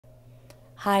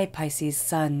Hi Pisces,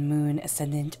 Sun, Moon,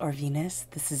 Ascendant, or Venus.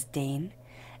 This is Dane,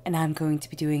 and I'm going to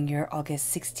be doing your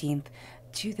August 16th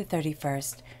to the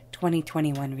 31st,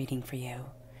 2021 reading for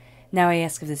you. Now I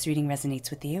ask if this reading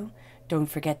resonates with you. Don't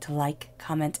forget to like,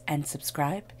 comment, and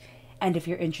subscribe. And if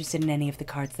you're interested in any of the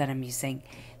cards that I'm using,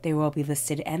 they will be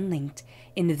listed and linked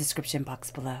in the description box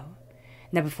below.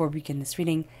 Now before we begin this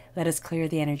reading, let us clear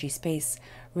the energy space,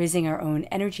 raising our own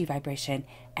energy vibration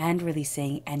and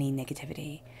releasing any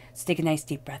negativity. So take a nice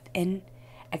deep breath in,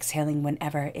 exhaling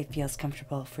whenever it feels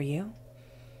comfortable for you.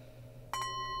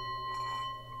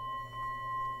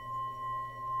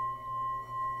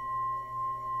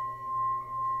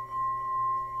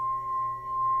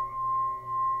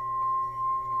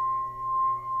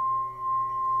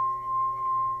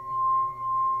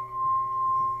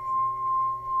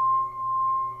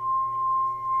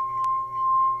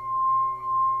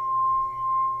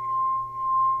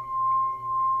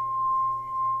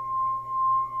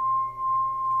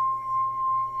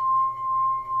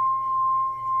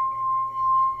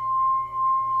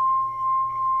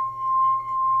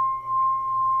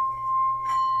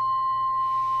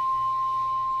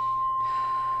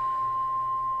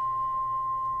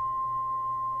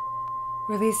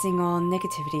 Releasing all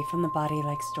negativity from the body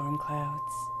like storm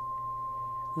clouds.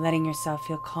 Letting yourself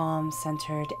feel calm,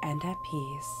 centered, and at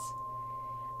peace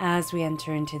as we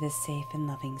enter into this safe and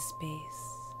loving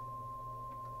space.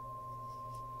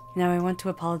 Now I want to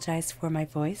apologize for my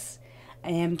voice. I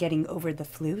am getting over the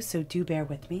flu, so do bear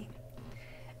with me.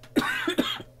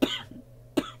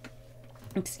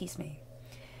 Excuse me.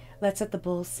 Let's let the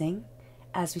bulls sing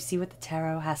as we see what the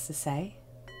tarot has to say.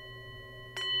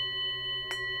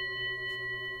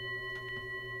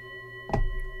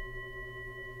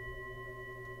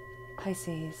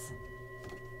 Pisces,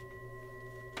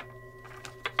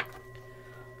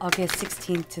 August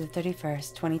 16th to the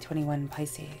 31st, 2021,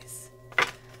 Pisces.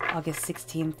 August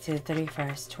 16th to the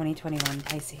 31st, 2021,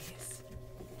 Pisces.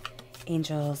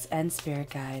 Angels and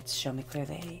spirit guides, show me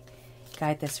clearly.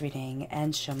 Guide this reading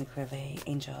and show me clearly,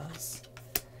 angels.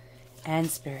 And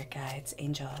spirit guides,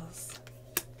 angels.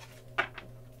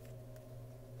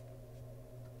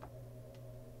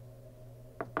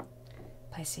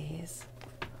 Pisces.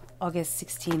 August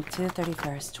 16th to the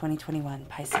 31st, 2021,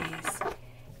 Pisces.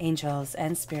 Angels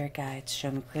and spirit guides,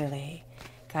 show me clearly.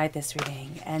 Guide this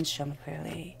reading and show me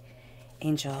clearly.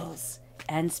 Angels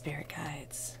and spirit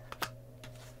guides.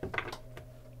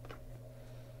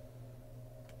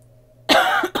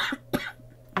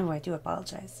 Oh, I do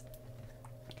apologize.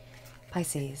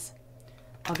 Pisces.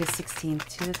 August 16th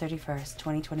to the 31st,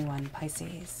 2021,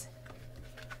 Pisces.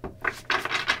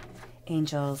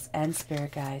 Angels and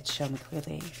spirit guides, show me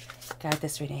clearly. Guide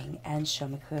this reading and show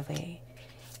me clearly.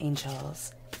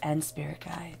 Angels and spirit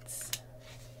guides.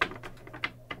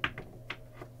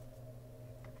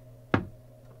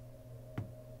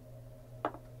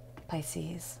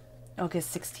 Pisces.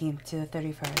 August 16th to the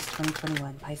 31st,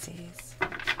 2021, Pisces.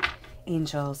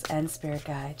 Angels and spirit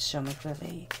guides, show me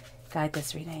clearly. Guide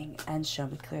this reading and show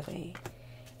me clearly.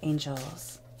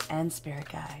 Angels and spirit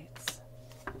guides.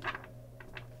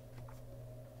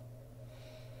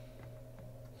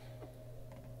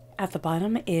 At the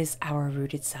bottom is our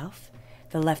rooted self.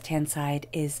 The left-hand side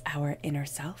is our inner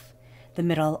self. The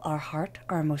middle, our heart,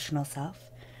 our emotional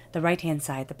self. The right-hand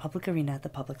side, the public arena, the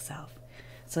public self.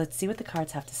 So let's see what the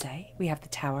cards have to say. We have the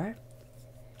Tower,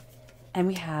 and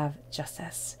we have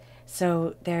Justice.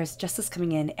 So there's justice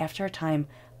coming in after a time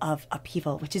of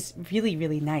upheaval, which is really,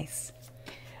 really nice.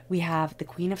 We have the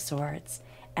Queen of Swords,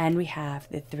 and we have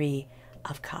the Three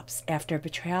of Cups. After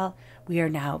betrayal, we are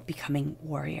now becoming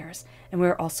warriors, and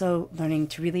we're also learning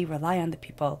to really rely on the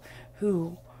people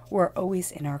who were always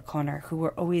in our corner, who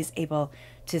were always able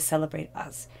to celebrate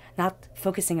us, not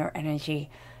focusing our energy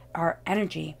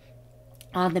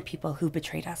on the people who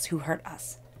betrayed us, who hurt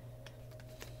us.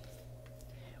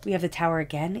 We have the Tower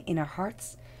again in our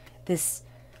hearts. This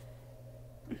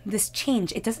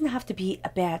change, it doesn't have to be a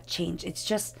bad change, it's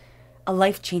just a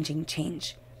life-changing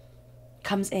change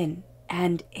comes in.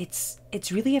 And it's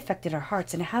really affected our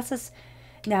hearts, and it has us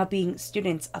now being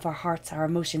students of our hearts, our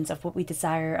emotions, of what we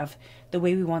desire, of the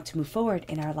way we want to move forward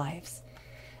in our lives.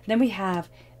 Then we have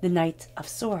the Knight of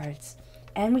Swords,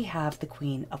 and we have the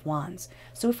Queen of Wands.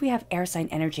 So if we have air sign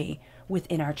energy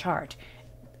within our chart,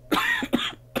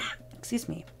 excuse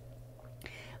me,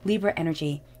 Libra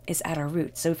energy is at our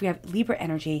root. So if we have Libra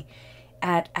energy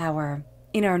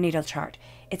in our natal chart,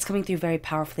 it's coming through very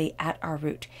powerfully at our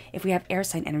root. If we have air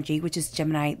sign energy, which is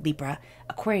Gemini, Libra,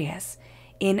 Aquarius,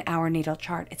 in our natal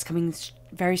chart, it's coming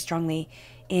very strongly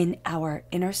in our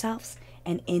inner selves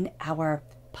and in our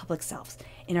public selves.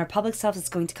 In our public selves, it's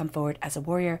going to come forward as a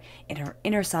warrior. In our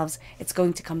inner selves, it's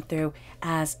going to come through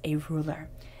as a ruler.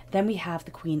 Then we have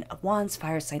the Queen of Wands,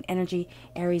 fire sign energy,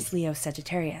 Aries, Leo,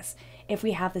 Sagittarius. If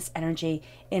we have this energy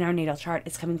in our natal chart,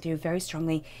 it's coming through very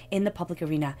strongly in the public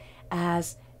arena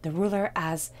as the ruler,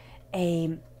 as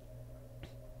a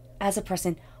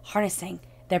person harnessing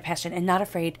their passion and not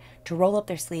afraid to roll up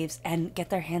their sleeves and get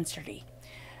their hands dirty.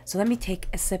 So let me take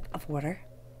a sip of water.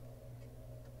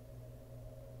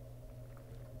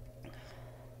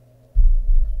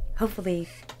 Hopefully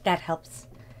that helps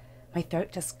my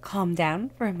throat just calm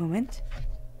down for a moment.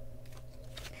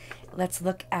 Let's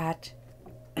look at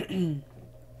the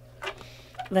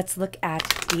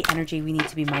energy we need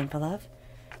to be mindful of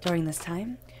during this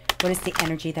time. What is the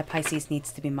energy that Pisces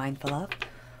needs to be mindful of?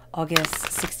 August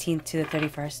 16th to the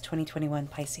 31st, 2021,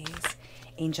 Pisces.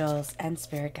 Angels and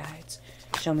spirit guides,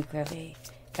 show me clearly.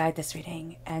 Guide this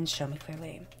reading and show me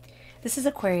clearly. This is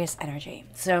Aquarius energy.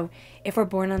 So if we're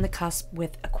born on the cusp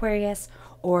with Aquarius,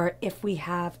 or if we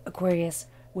have Aquarius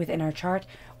within our chart,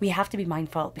 we have to be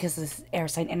mindful, because this is air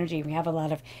sign energy. We have a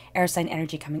lot of air sign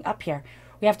energy coming up here.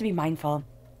 We have to be mindful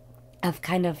of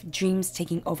kind of dreams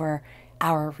taking over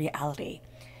our reality.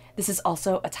 This is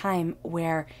also a time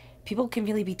where people can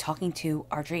really be talking to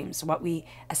our dreams, what we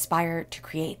aspire to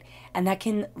create. And that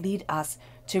can lead us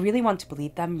to really want to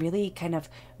believe them, really kind of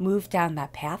move down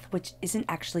that path, which isn't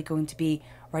actually going to be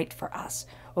right for us.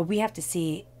 What we have to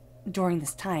see during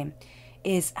this time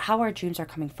is how our dreams are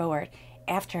coming forward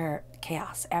after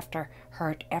chaos, after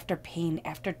hurt, after pain,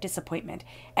 after disappointment,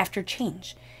 after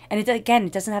change. And it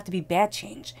doesn't have to be bad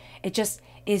change. It just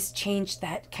is change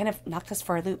that kind of knocked us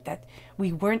for a loop that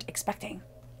we weren't expecting.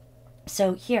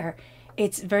 So here,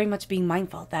 it's very much being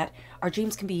mindful that our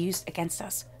dreams can be used against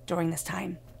us during this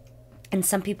time. And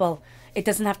some people, it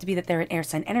doesn't have to be that they're an air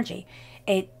sign energy.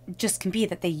 It just can be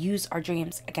that they use our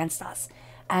dreams against us.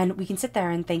 And we can sit there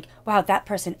and think, wow, that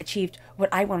person achieved what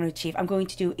I want to achieve. I'm going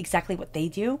to do exactly what they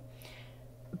do.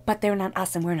 But they're not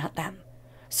us and we're not them.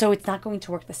 So it's not going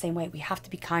to work the same way. We have to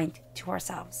be kind to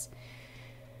ourselves.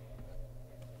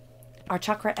 Our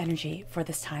chakra energy for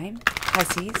this time,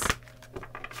 Pisces.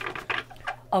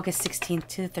 August 16th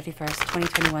to the 31st,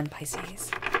 2021,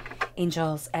 Pisces.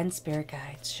 Angels and spirit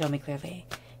guides, show me clearly.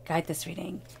 Guide this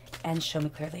reading and show me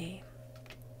clearly.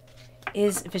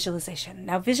 Is visualization.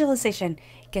 Now, visualization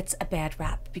gets a bad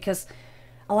rap because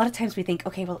a lot of times we think,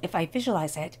 okay, well, if I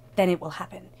visualize it, then it will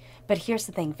happen. But here's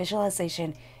the thing,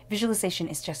 visualization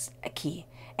is just a key.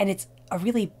 And it's a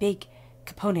really big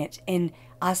component in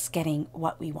us getting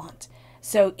what we want.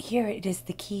 So here it is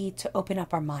the key to open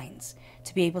up our minds,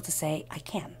 to be able to say, I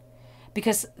can.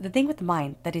 Because the thing with the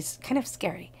mind that is kind of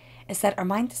scary is that our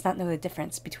mind does not know the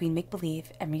difference between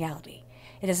make-believe and reality.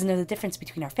 It doesn't know the difference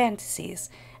between our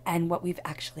fantasies and what we've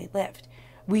actually lived.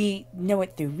 We know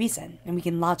it through reason, and we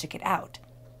can logic it out.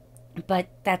 But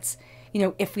that's,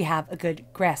 if we have a good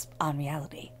grasp on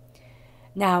reality.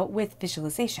 Now, with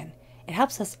visualization, it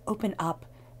helps us open up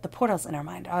the portals in our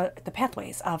mind, the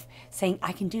pathways of saying,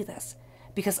 I can do this,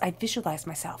 because I visualize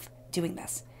myself doing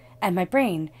this. And my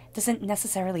brain doesn't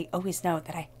necessarily always know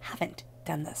that I haven't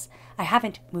done this. I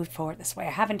haven't moved forward this way.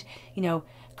 I haven't,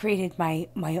 created my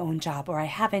own job, or I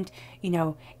haven't,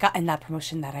 gotten that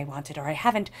promotion that I wanted, or I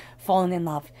haven't fallen in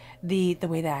love the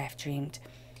way that I have dreamed.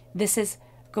 This is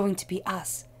going to be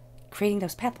us creating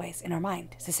those pathways in our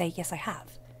mind to say, yes, I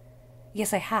have.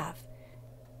 Yes, I have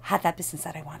had that business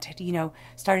that I wanted,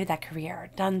 started that career,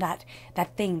 done that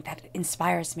thing that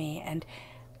inspires me and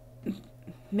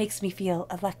makes me feel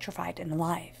electrified and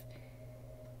alive.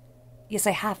 Yes,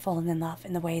 I have fallen in love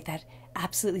in the way that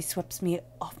absolutely sweeps me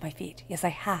off my feet. Yes, I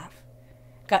have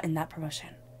gotten that promotion.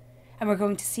 And we're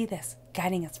going to see this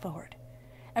guiding us forward.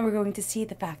 And we're going to see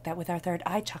the fact that with our third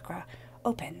eye chakra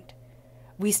opened,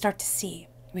 we start to see,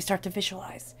 we start to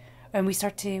visualize, and we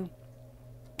start to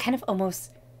kind of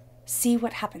almost see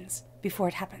what happens before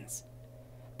it happens.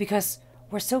 Because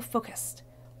we're so focused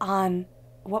on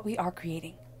what we are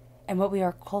creating and what we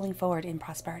are calling forward in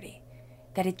prosperity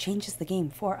that it changes the game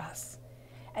for us.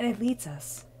 And it leads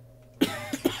us,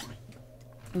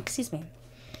 excuse me,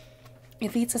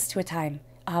 it leads us to a time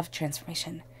of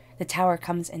transformation. The tower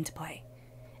comes into play.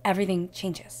 Everything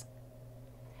changes.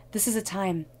 This is a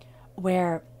time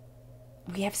where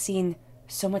we have seen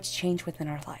so much change within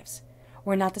our lives.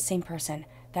 We're not the same person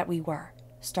that we were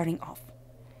starting off.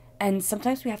 And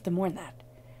sometimes we have to mourn that.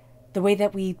 The way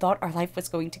that we thought our life was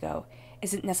going to go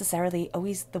isn't necessarily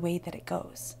always the way that it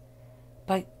goes.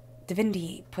 But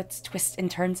divinity puts twists and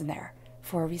turns in there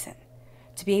for a reason.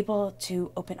 To be able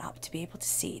to open up, to be able to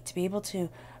see, to be able to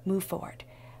move forward.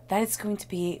 That is going to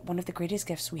be one of the greatest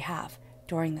gifts we have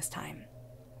during this time.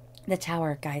 The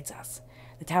tower guides us.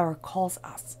 The tower calls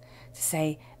us to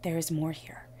say there is more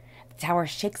here. The tower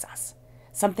shakes us.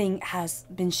 Something has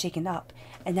been shaken up,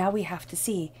 and now we have to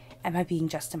see, am I being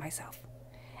just to myself?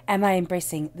 Am I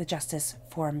embracing the justice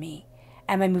for me?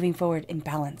 Am I moving forward in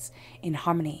balance, in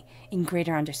harmony, in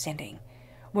greater understanding?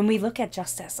 When we look at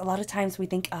justice, a lot of times we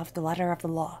think of the letter of the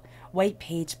law, white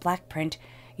page, black print,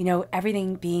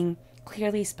 everything being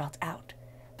clearly spelled out.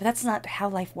 But that's not how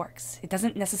life works. It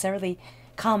doesn't necessarily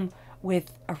come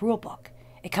with a rule book.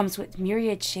 It comes with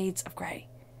myriad shades of gray.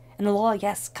 And the law,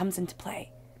 yes, comes into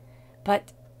play.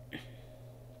 But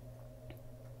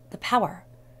the power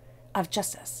of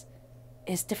justice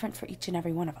is different for each and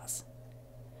every one of us.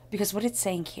 Because what it's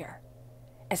saying here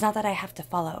is not that I have to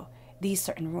follow these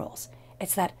certain rules.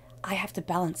 It's that I have to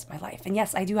balance my life. And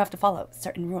yes, I do have to follow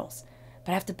certain rules,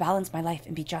 but I have to balance my life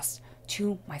and be just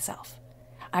to myself.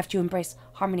 I have to embrace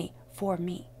harmony for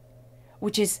me,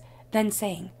 which is then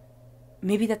saying,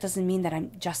 maybe that doesn't mean that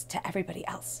I'm just to everybody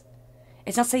else.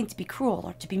 It's not saying to be cruel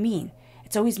or to be mean.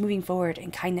 It's always moving forward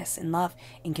in kindness, in love,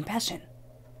 in compassion.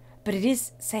 But it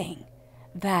is saying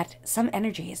that some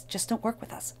energies just don't work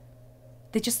with us.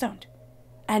 They just don't.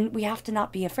 And we have to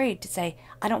not be afraid to say,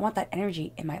 I don't want that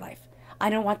energy in my life. I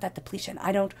don't want that depletion.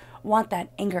 I don't want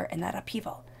that anger and that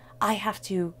upheaval. I have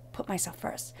to put myself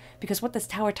first. Because what this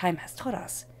tower time has taught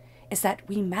us is that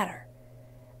we matter.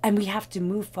 And we have to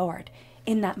move forward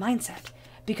in that mindset.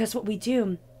 Because what we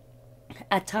do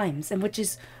at times, and which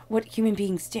is what human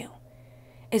beings do,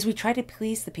 is we try to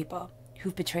please the people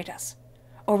who've betrayed us.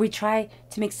 Or we try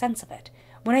to make sense of it.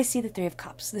 When I see the Three of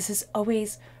Cups, this is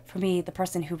always, for me, the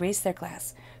person who raised their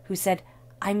glass, who said,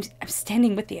 I'm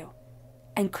standing with you,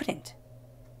 and couldn't.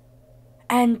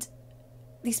 And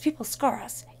these people scar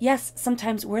us. Yes,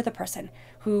 sometimes we're the person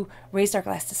who raised our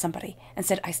glass to somebody and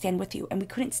said, I stand with you, and we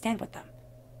couldn't stand with them.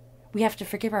 We have to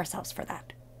forgive ourselves for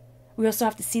that. We also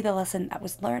have to see the lesson that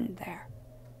was learned there.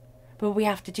 But what we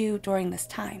have to do during this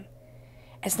time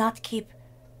is not to keep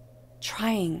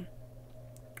trying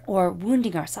or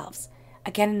wounding ourselves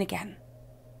again and again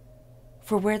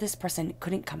for where this person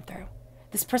couldn't come through.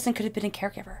 This person could have been a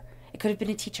caregiver. It could have been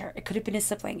a teacher. It could have been a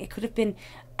sibling. It could have been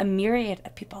a myriad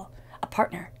of people, a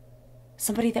partner,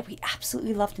 somebody that we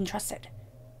absolutely loved and trusted.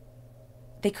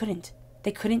 They couldn't.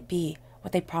 They couldn't be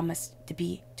what they promised to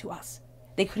be to us.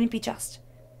 They couldn't be just.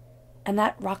 And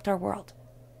that rocked our world.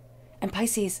 And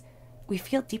Pisces, we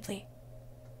feel deeply.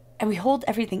 And we hold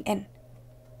everything in.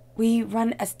 We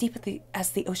run as deep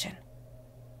as the ocean.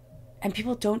 And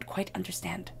people don't quite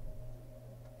understand.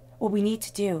 What we need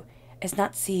to do is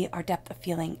not see our depth of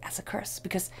feeling as a curse,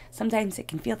 because sometimes it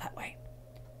can feel that way.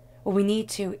 What we need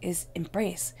to is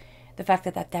embrace the fact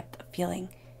that that depth of feeling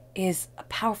is a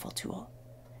powerful tool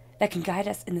that can guide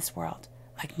us in this world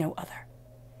like no other,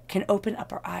 can open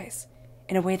up our eyes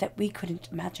in a way that we couldn't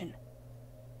imagine.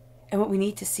 And what we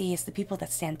need to see is the people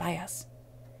that stand by us.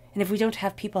 And if we don't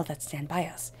have people that stand by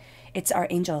us, it's our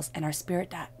angels and our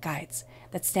spirit guides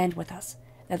that stand with us,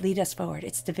 that lead us forward.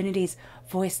 It's divinity's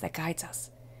voice that guides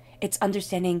us. It's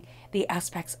understanding the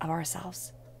aspects of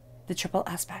ourselves, the triple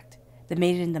aspect, the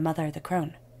maiden, the mother, the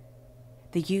crone,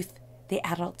 the youth, the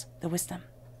adult, the wisdom.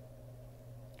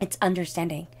 It's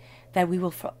understanding that we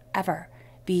will forever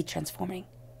be transforming.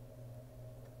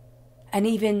 And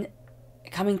even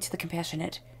coming to the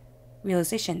compassionate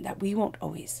realization that we won't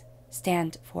always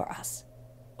stand for us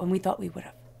when we thought we would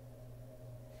have.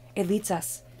 It leads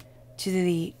us to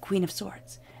the Queen of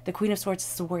Swords. The Queen of Swords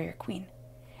is the warrior queen.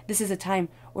 This is a time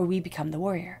where we become the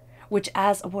warrior, which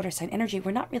as a water sign energy,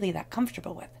 we're not really that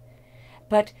comfortable with.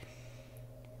 But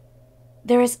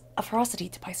there is a ferocity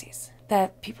to Pisces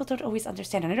that people don't always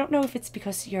understand. And I don't know if it's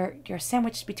because you're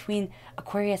sandwiched between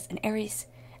Aquarius and Aries,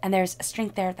 and there's a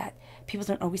strength there that people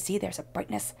don't always see. There's a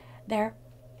brightness there.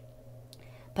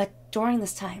 But during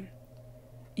this time,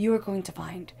 you are going to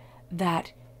find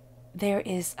that there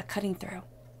is a cutting through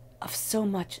of so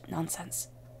much nonsense.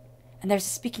 And there's a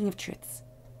speaking of truths.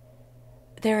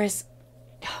 There is...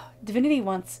 Divinity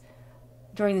wants,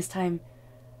 during this time,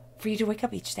 for you to wake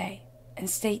up each day and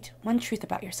state one truth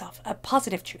about yourself. A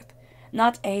positive truth.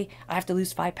 Not a, I have to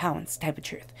lose 5 pounds type of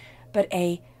truth. But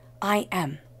a, I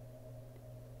am.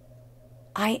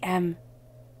 I am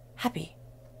happy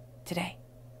today.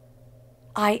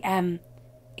 I am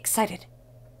excited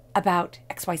about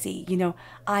XYZ. You know,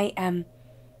 I am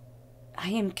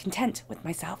content with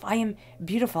myself. I am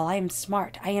beautiful. I am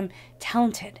smart. I am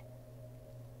talented.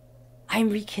 I am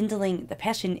rekindling the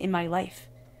passion in my life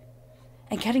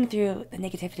and cutting through the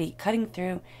negativity, cutting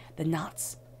through the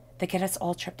knots that get us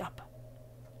all tripped up.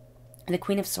 And the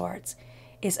Queen of Swords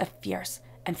is a fierce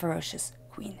and ferocious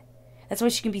queen. That's why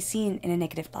she can be seen in a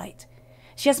negative light.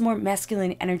 She has more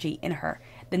masculine energy in her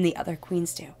than the other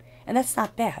queens do. And that's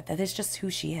not bad. That is just who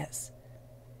she is.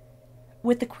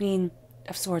 With the Queen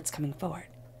of Swords coming forward,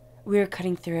 we are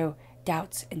cutting through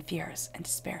doubts and fears and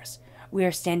despairs. We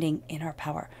are standing in our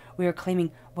power. We are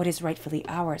claiming what is rightfully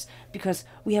ours because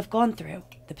we have gone through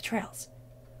the betrayals.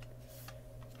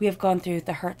 We have gone through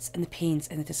the hurts and the pains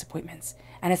and the disappointments.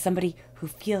 And as somebody who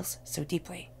feels so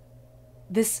deeply,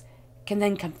 this can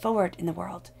then come forward in the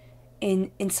world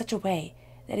in such a way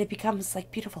that it becomes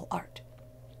like beautiful art.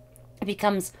 It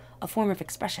becomes a form of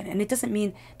expression. And it doesn't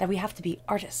mean that we have to be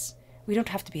artists. We don't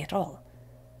have to be at all.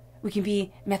 We can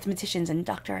be mathematicians and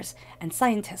doctors and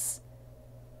scientists.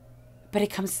 But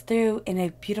it comes through in a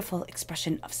beautiful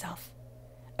expression of self.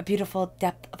 A beautiful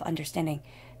depth of understanding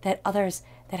that others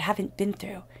that haven't been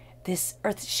through this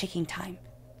earth-shaking time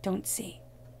don't see.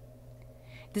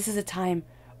 This is a time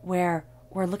where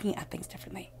we're looking at things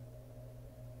differently.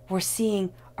 We're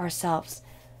seeing ourselves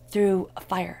through a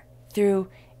fire, through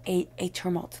a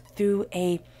tumult, through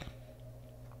a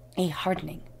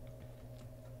hardening.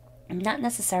 And not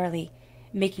necessarily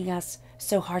making us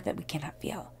so hard that we cannot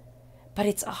feel, but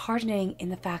it's a hardening in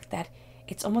the fact that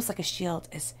it's almost like a shield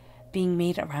is being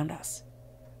made around us,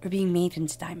 or being made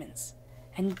into diamonds.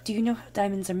 And do you know how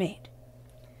diamonds are made?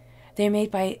 They're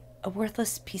made by a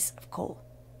worthless piece of coal,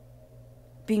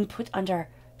 being put under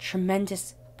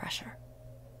tremendous pressure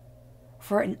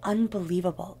for an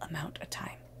unbelievable amount of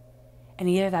time. And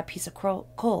either that piece of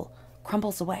coal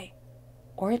crumbles away,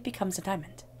 or it becomes a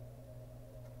diamond.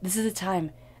 This is a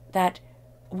time that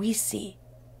we see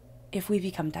if we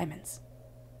become diamonds.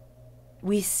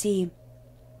 We see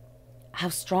how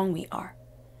strong we are,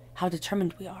 how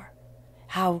determined we are,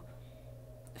 how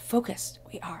focused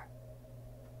we are.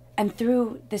 And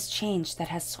through this change that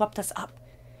has swept us up,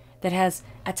 that has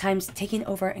at times taken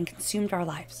over and consumed our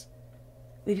lives,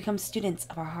 we become students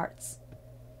of our hearts.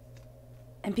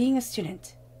 And being a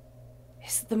student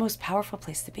is the most powerful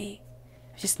place to be.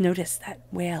 Just notice that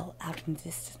whale out in the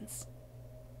distance.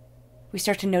 We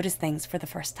start to notice things for the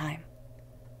first time.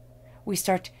 We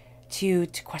start to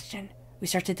question. We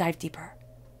start to dive deeper.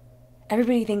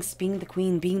 Everybody thinks being the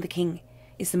queen, being the king,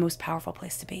 is the most powerful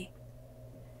place to be.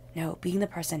 No, being the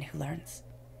person who learns,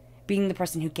 being the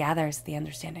person who gathers the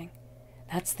understanding,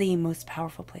 that's the most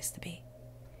powerful place to be.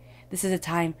 This is a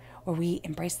time where we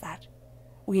embrace that.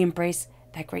 We embrace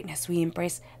that greatness. We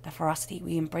embrace the ferocity.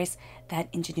 We embrace that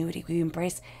ingenuity. We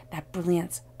embrace that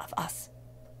brilliance of us.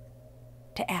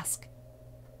 To ask.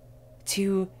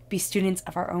 To be students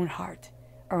of our own heart,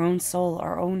 our own soul,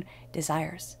 our own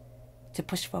desires. To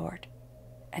push forward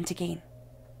and to gain.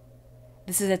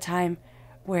 This is a time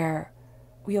where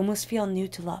we almost feel new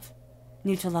to love.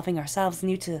 New to loving ourselves.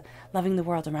 New to loving the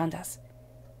world around us.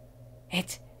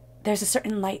 There's a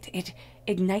certain light. It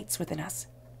ignites within us.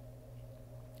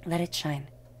 Let it shine.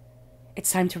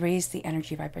 It's time to raise the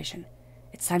energy vibration.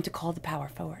 It's time to call the power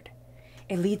forward.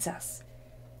 It leads us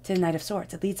to the Knight of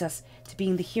Swords. It leads us to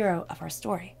being the hero of our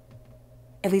story.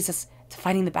 It leads us to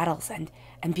fighting the battles and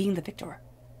being the victor.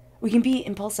 We can be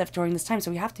impulsive during this time,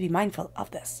 so we have to be mindful of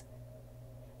this.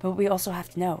 But what we also have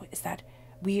to know is that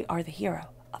we are the hero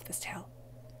of this tale.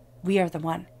 We are the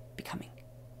one becoming,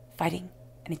 fighting,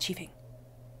 and achieving.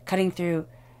 Cutting through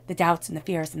the doubts and the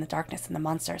fears and the darkness and the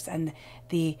monsters and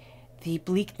the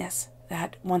bleakness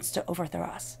that wants to overthrow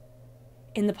us.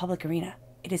 In the public arena,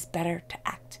 it is better to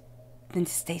act than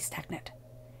to stay stagnant.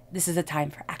 This is a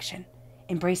time for action.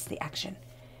 Embrace the action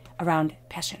around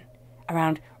passion,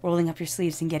 around rolling up your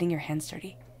sleeves and getting your hands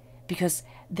dirty, because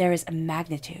there is a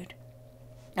magnitude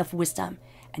of wisdom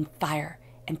and fire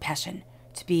and passion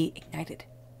to be ignited,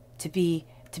 to be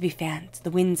fanned.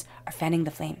 The winds are fanning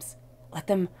the flames. Let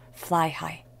them fly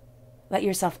high. Let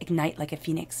yourself ignite like a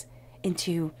phoenix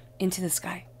into the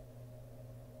sky.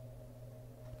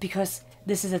 Because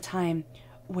this is a time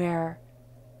where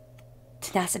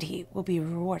tenacity will be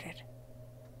rewarded,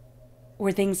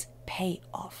 where things pay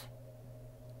off.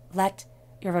 Let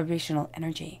your vibrational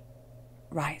energy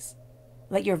rise.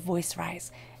 Let your voice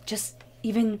rise. Just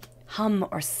even hum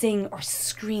or sing or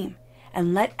scream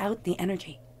and let out the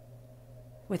energy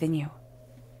within you.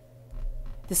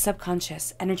 The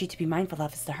subconscious energy to be mindful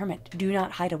of is the hermit. Do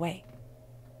not hide away.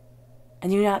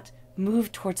 And do not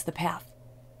move towards the path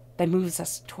that moves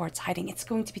us towards hiding. It's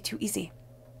going to be too easy.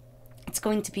 It's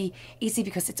going to be easy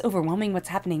because it's overwhelming what's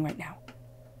happening right now.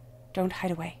 Don't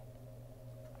hide away.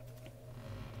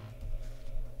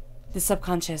 The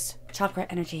subconscious chakra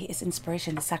energy is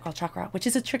inspiration, the sacral chakra, which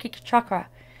is a tricky chakra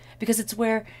because it's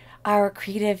where our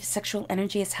creative sexual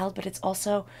energy is held, but it's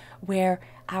also where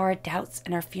our doubts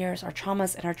and our fears, our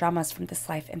traumas and our dramas from this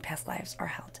life and past lives are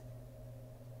held.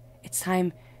 It's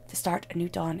time to start a new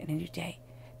dawn and a new day,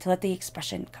 to let the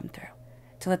expression come through,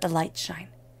 to let the light shine.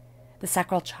 The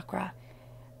sacral chakra,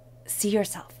 see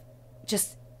yourself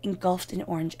just engulfed in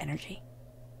orange energy,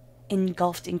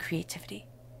 engulfed in creativity,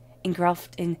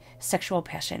 engulfed in sexual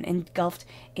passion, engulfed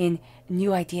in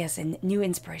new ideas and new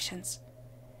inspirations.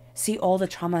 See all the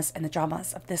traumas and the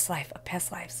dramas of this life, of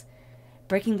past lives,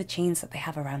 breaking the chains that they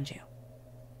have around you.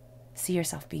 See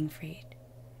yourself being freed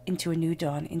into a new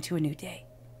dawn, into a new day.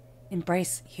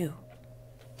 Embrace you.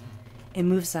 It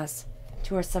moves us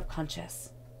to our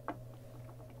subconscious,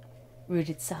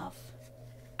 rooted self.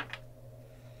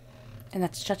 And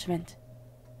that's judgment.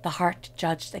 The heart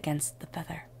judged against the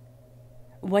feather.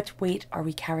 What weight are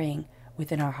we carrying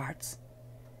within our hearts?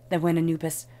 That when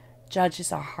Anubis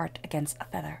judges our heart against a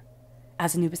feather,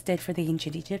 as Anubis did for the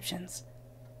ancient Egyptians,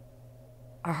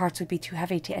 our hearts would be too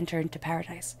heavy to enter into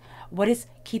paradise. What is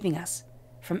keeping us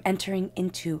from entering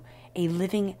into a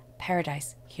living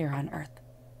paradise here on earth?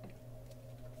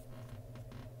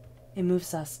 It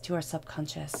moves us to our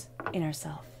subconscious inner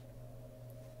self.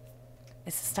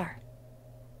 It's the star,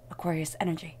 Aquarius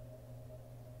energy.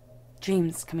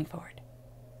 Dreams coming forward.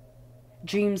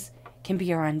 Dreams can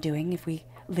be our undoing if we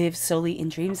live solely in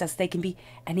dreams, as they can be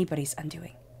anybody's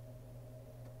undoing.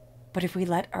 But if we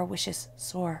let our wishes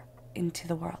soar into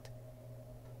the world,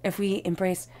 if we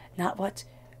embrace not what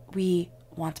we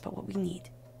want but what we need,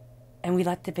 and we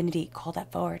let divinity call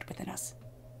that forward within us,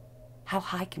 how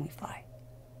high can we fly?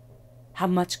 How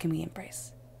much can we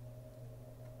embrace?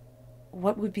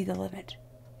 What would be the limit?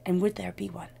 And would there be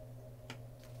one?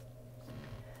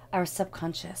 Our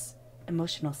subconscious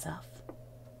emotional self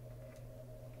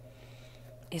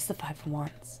is the Five of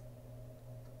Wands.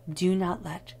 Do not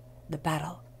let the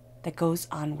battle that goes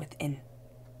on within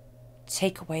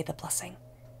take away the blessing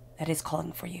that is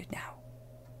calling for you now.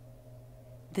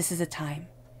 This is a time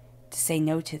to say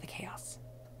no to the chaos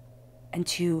and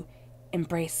to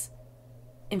embrace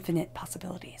infinite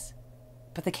possibilities.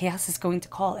 But the chaos is going to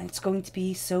call, and it's going to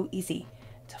be so easy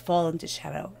to fall into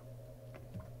shadow.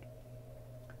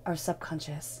 Our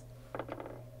subconscious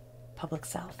public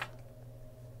self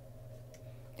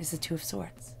is the Two of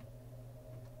Swords.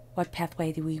 What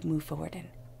pathway do we move forward in?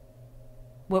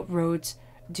 What roads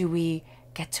do we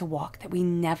get to walk that we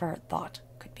never thought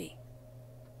could be?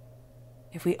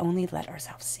 If we only let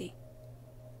ourselves see.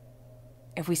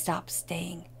 If we stop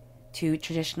staying to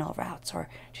traditional routes or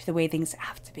to the way things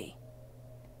have to be,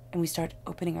 and we start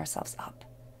opening ourselves up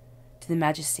to the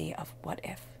majesty of what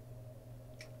if.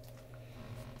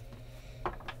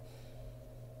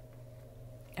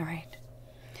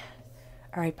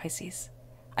 All right, Pisces.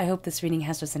 I hope this reading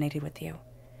has resonated with you.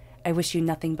 I wish you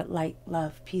nothing but light,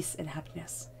 love, peace, and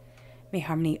happiness. May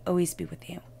harmony always be with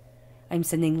you. I'm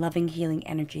sending loving, healing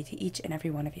energy to each and every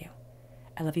one of you.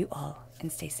 I love you all, and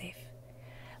stay safe.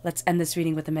 Let's end this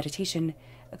reading with a meditation,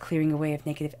 a clearing away of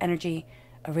negative energy,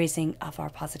 a raising of our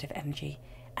positive energy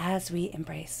as we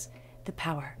embrace the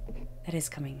power that is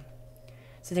coming.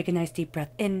 So take a nice deep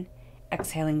breath in,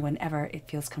 exhaling whenever it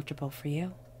feels comfortable for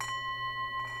you.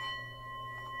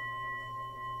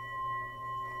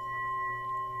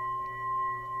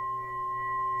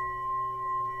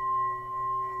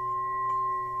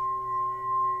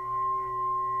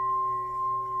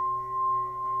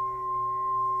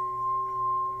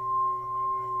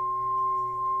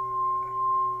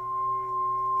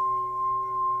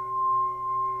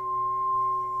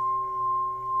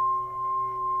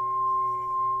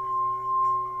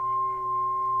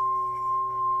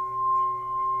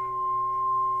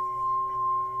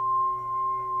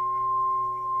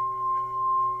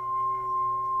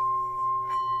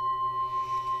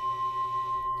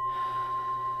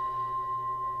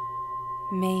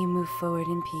 May you move forward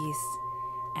in peace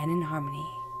and in harmony,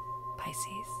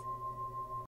 Pisces.